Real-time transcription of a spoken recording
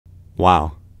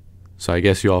Wow. So I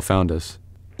guess you all found us.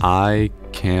 I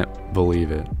can't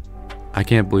believe it. I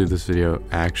can't believe this video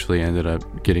actually ended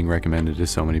up getting recommended to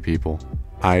so many people.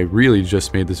 I really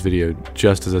just made this video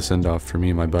just as a send-off for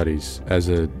me and my buddies, as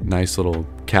a nice little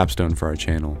capstone for our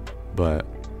channel. But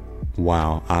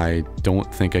wow, I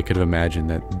don't think I could have imagined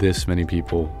that this many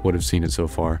people would have seen it so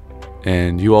far.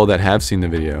 And you all that have seen the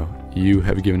video, you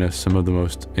have given us some of the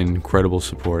most incredible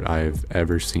support I've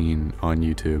ever seen on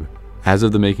YouTube. As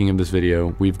of the making of this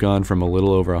video, we've gone from a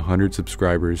little over 100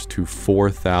 subscribers to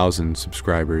 4,000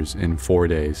 subscribers in 4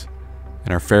 days.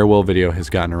 And our farewell video has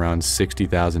gotten around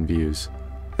 60,000 views.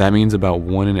 That means about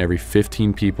 1 in every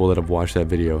 15 people that have watched that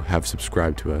video have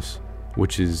subscribed to us,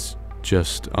 which is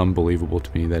just unbelievable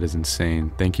to me. That is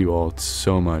insane. Thank you all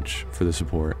so much for the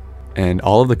support. And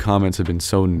all of the comments have been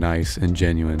so nice and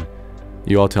genuine.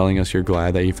 You all telling us you're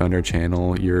glad that you found our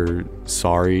channel, you're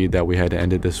sorry that we had to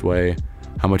end it this way,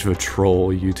 how much of a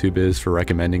troll YouTube is for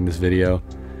recommending this video,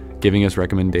 giving us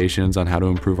recommendations on how to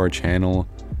improve our channel,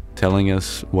 telling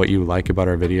us what you like about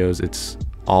our videos. It's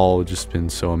all just been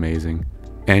so amazing.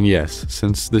 And yes,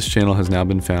 since this channel has now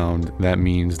been found, that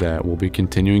means that we'll be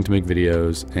continuing to make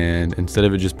videos, and instead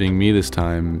of it just being me this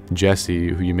time,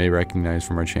 Jesse, who you may recognize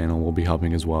from our channel, will be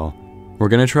helping as well. We're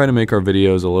going to try to make our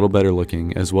videos a little better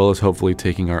looking, as well as hopefully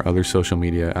taking our other social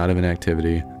media out of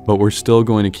inactivity, but we're still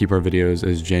going to keep our videos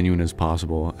as genuine as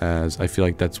possible, as I feel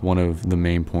like that's one of the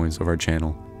main points of our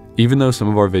channel. Even though some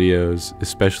of our videos,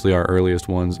 especially our earliest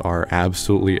ones, are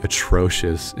absolutely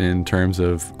atrocious in terms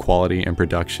of quality and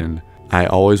production, I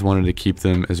always wanted to keep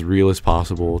them as real as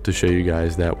possible to show you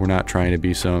guys that we're not trying to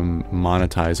be some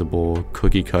monetizable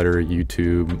cookie cutter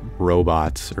YouTube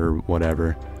robots or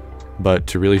whatever, but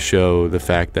to really show the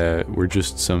fact that we're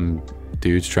just some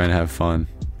dudes trying to have fun.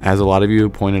 As a lot of you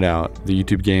pointed out, the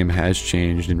YouTube game has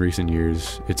changed in recent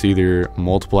years. It's either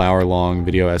multiple hour-long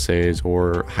video essays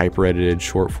or hyper-edited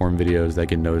short-form videos that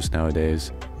get noticed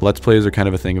nowadays. Let's plays are kind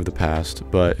of a thing of the past,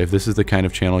 but if this is the kind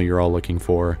of channel you're all looking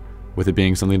for, with it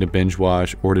being something to binge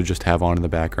watch or to just have on in the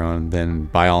background, then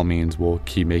by all means we'll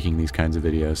keep making these kinds of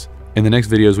videos. In the next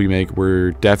videos we make,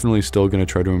 we're definitely still going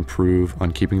to try to improve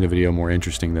on keeping the video more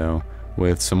interesting though,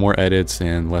 with some more edits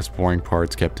and less boring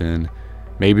parts kept in,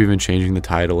 maybe even changing the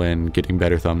title and getting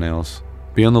better thumbnails.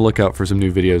 Be on the lookout for some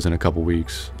new videos in a couple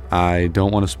weeks. I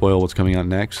don't want to spoil what's coming out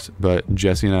next, but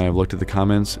Jesse and I have looked at the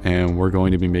comments and we're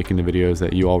going to be making the videos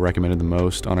that you all recommended the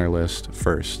most on our list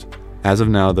first. As of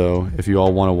now though, if you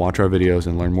all want to watch our videos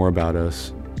and learn more about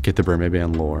us, get the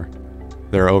Mermaid lore.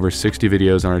 There are over 60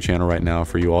 videos on our channel right now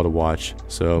for you all to watch,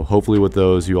 so hopefully with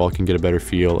those you all can get a better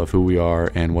feel of who we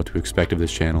are and what to expect of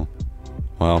this channel.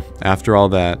 Well, after all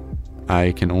that,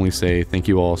 I can only say thank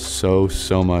you all so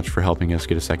much for helping us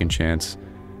get a second chance,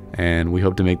 and we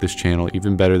hope to make this channel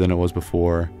even better than it was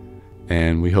before,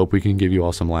 and we hope we can give you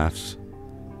all some laughs.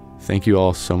 Thank you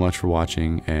all so much for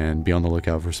watching, and be on the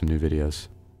lookout for some new videos.